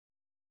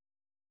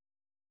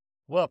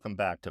Welcome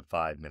back to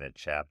 5 Minute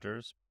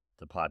Chapters,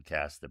 the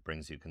podcast that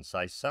brings you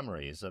concise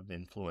summaries of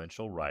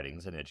influential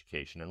writings in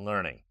education and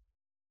learning.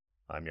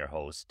 I'm your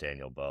host,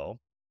 Daniel Bowe,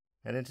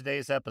 and in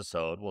today's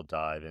episode, we'll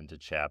dive into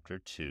Chapter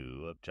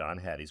 2 of John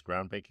Hattie's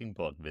groundbreaking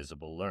book,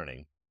 Visible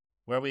Learning,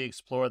 where we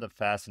explore the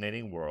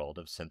fascinating world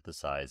of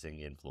synthesizing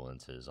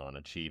influences on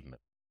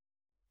achievement.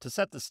 To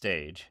set the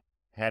stage,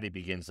 Hattie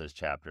begins this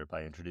chapter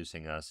by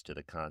introducing us to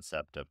the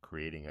concept of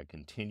creating a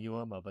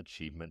continuum of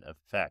achievement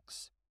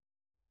effects.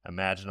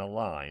 Imagine a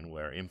line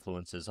where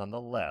influences on the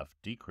left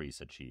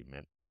decrease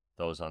achievement,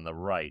 those on the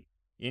right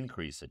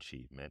increase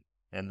achievement,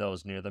 and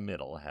those near the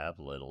middle have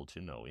little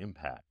to no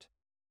impact.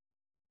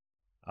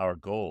 Our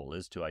goal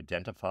is to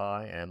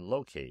identify and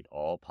locate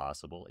all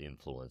possible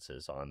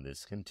influences on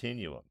this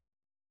continuum.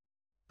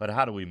 But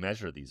how do we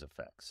measure these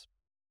effects?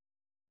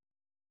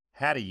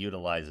 Hattie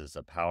utilizes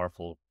a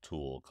powerful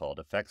tool called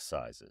effect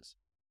sizes,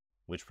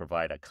 which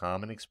provide a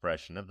common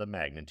expression of the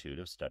magnitude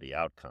of study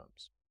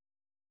outcomes.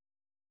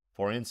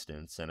 For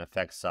instance, an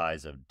effect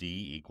size of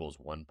D equals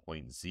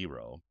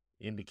 1.0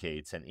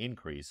 indicates an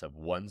increase of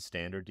 1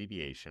 standard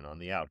deviation on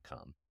the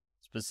outcome,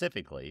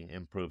 specifically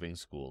improving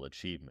school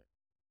achievement.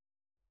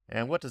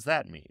 And what does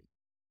that mean?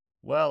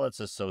 Well, it's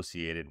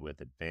associated with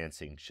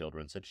advancing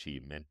children's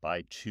achievement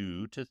by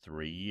 2 to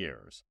 3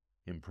 years,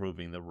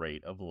 improving the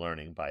rate of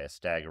learning by a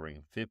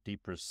staggering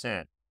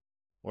 50%,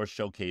 or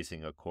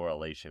showcasing a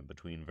correlation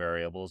between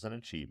variables and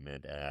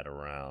achievement at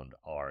around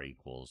R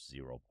equals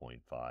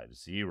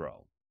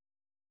 0.50.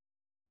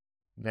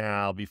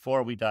 Now,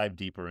 before we dive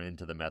deeper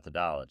into the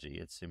methodology,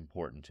 it's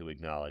important to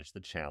acknowledge the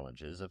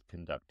challenges of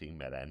conducting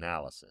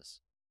meta-analysis.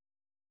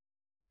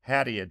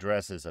 Hattie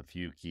addresses a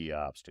few key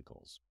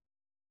obstacles.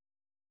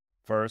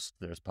 First,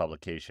 there's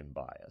publication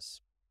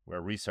bias,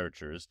 where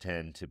researchers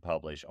tend to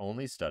publish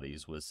only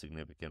studies with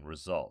significant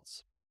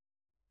results.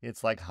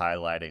 It's like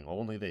highlighting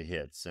only the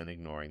hits and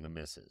ignoring the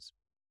misses.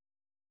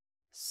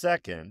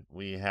 Second,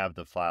 we have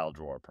the file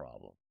drawer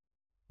problem,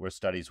 where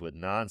studies with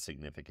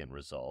non-significant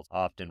results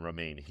often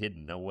remain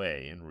hidden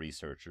away in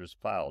researchers'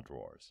 file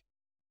drawers.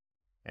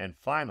 And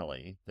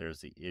finally, there's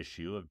the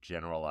issue of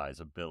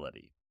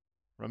generalizability.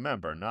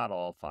 Remember, not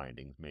all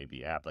findings may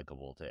be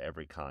applicable to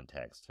every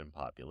context and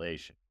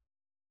population.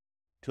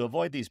 To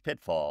avoid these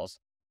pitfalls,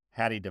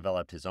 Hattie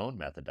developed his own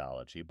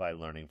methodology by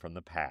learning from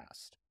the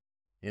past.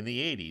 In the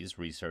 80s,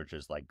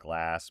 researchers like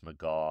Glass,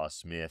 McGaugh,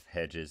 Smith,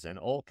 Hedges, and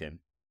Olkin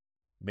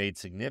made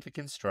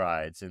significant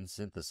strides in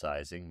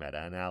synthesizing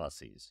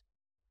meta-analyses.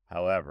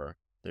 However,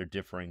 their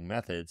differing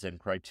methods and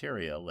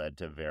criteria led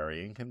to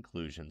varying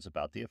conclusions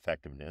about the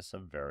effectiveness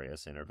of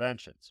various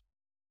interventions.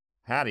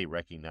 Hattie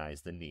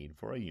recognized the need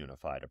for a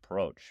unified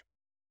approach.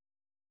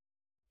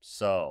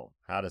 So,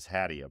 how does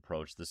Hattie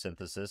approach the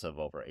synthesis of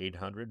over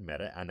 800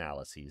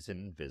 meta-analyses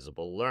in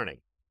visible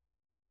learning?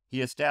 He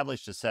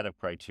established a set of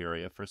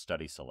criteria for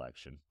study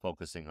selection,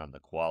 focusing on the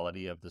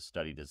quality of the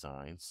study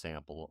design,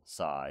 sample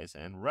size,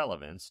 and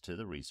relevance to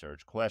the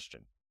research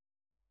question.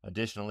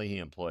 Additionally, he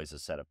employs a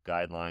set of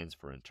guidelines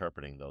for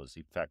interpreting those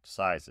effect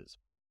sizes,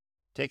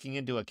 taking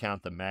into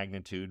account the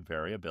magnitude,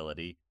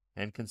 variability,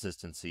 and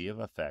consistency of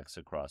effects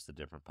across the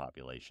different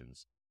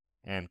populations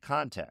and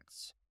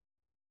contexts.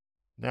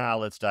 Now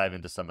let's dive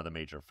into some of the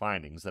major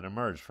findings that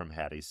emerged from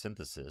Hattie's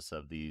synthesis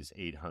of these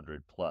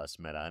 800-plus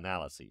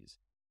meta-analyses.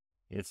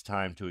 It's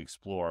time to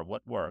explore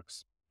what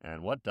works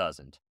and what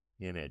doesn't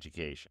in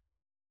education.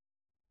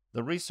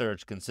 The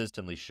research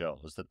consistently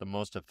shows that the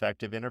most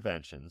effective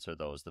interventions are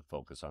those that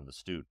focus on the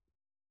student,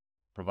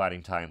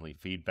 providing timely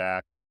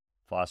feedback,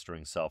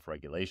 fostering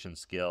self-regulation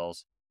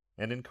skills,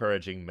 and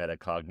encouraging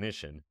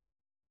metacognition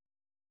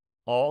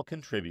all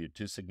contribute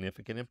to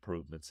significant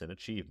improvements in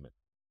achievement.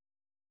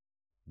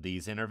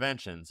 These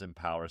interventions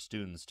empower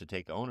students to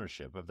take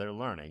ownership of their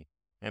learning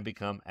and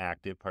become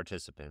active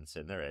participants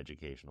in their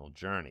educational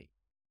journey.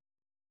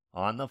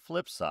 On the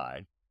flip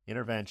side,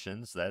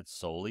 interventions that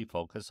solely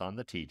focus on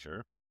the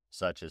teacher,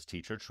 such as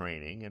teacher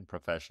training and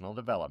professional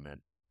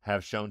development,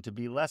 have shown to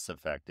be less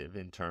effective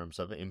in terms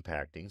of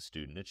impacting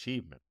student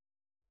achievement.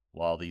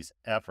 While these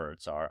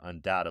efforts are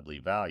undoubtedly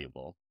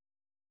valuable,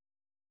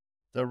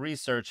 the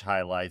research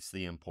highlights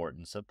the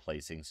importance of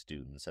placing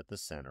students at the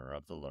center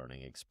of the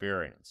learning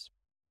experience.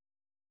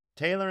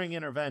 Tailoring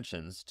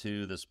interventions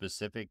to the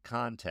specific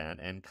content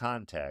and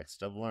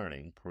context of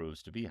learning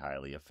proves to be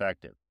highly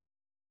effective.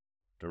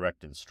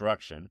 Direct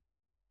instruction,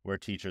 where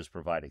teachers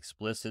provide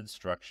explicit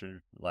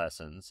structured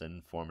lessons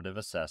and formative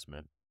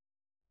assessment,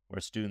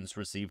 where students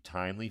receive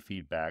timely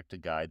feedback to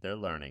guide their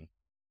learning,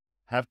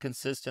 have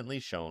consistently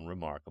shown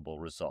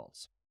remarkable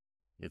results.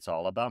 It's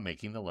all about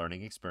making the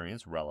learning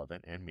experience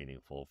relevant and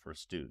meaningful for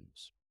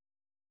students.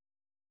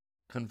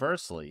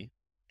 Conversely,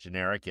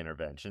 generic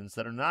interventions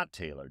that are not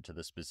tailored to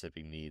the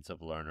specific needs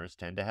of learners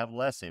tend to have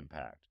less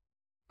impact.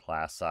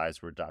 Class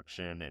size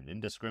reduction and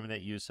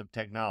indiscriminate use of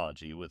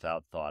technology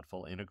without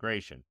thoughtful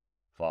integration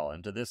fall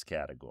into this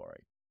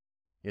category.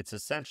 It's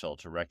essential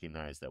to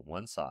recognize that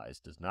one size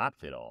does not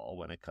fit all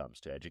when it comes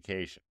to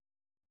education.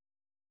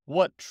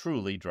 What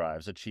truly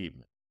drives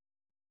achievement?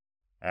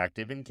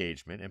 Active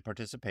engagement and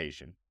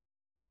participation,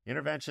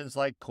 Interventions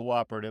like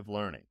cooperative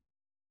learning,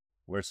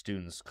 where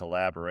students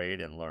collaborate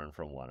and learn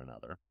from one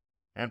another,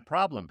 and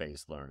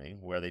problem-based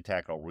learning, where they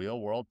tackle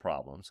real-world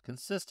problems,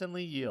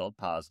 consistently yield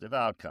positive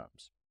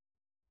outcomes.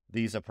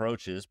 These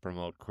approaches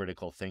promote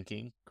critical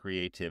thinking,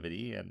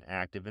 creativity, and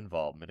active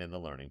involvement in the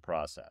learning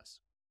process.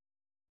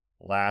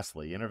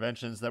 Lastly,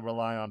 interventions that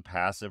rely on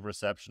passive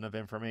reception of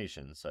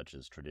information, such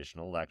as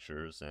traditional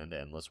lectures and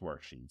endless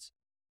worksheets,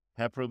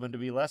 have proven to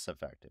be less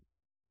effective.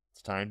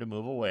 It's time to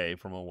move away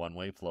from a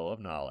one-way flow of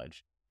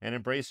knowledge and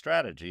embrace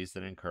strategies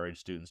that encourage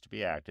students to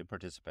be active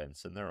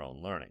participants in their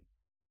own learning.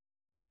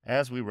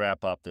 As we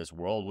wrap up this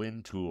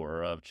whirlwind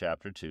tour of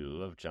Chapter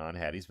 2 of John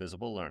Hattie's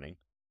Visible Learning,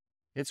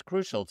 it's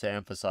crucial to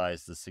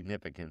emphasize the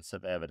significance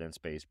of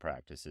evidence-based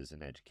practices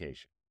in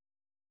education.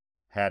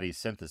 Hattie's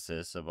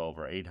synthesis of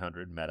over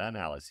 800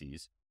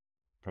 meta-analyses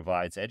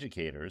provides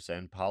educators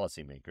and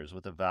policymakers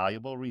with a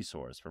valuable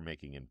resource for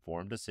making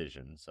informed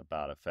decisions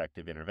about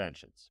effective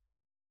interventions.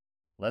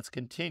 Let's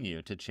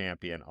continue to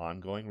champion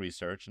ongoing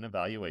research and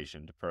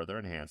evaluation to further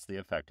enhance the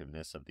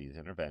effectiveness of these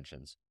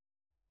interventions,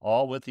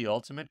 all with the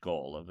ultimate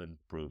goal of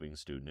improving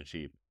student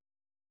achievement.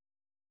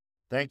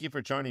 Thank you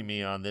for joining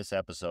me on this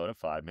episode of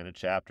 5-Minute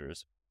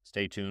Chapters.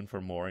 Stay tuned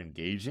for more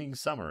engaging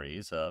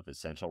summaries of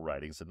essential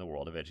writings in the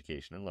world of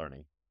education and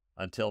learning.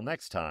 Until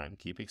next time,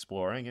 keep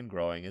exploring and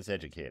growing as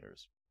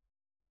educators.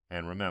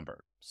 And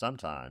remember,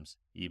 sometimes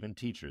even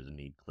teachers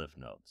need cliff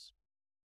notes.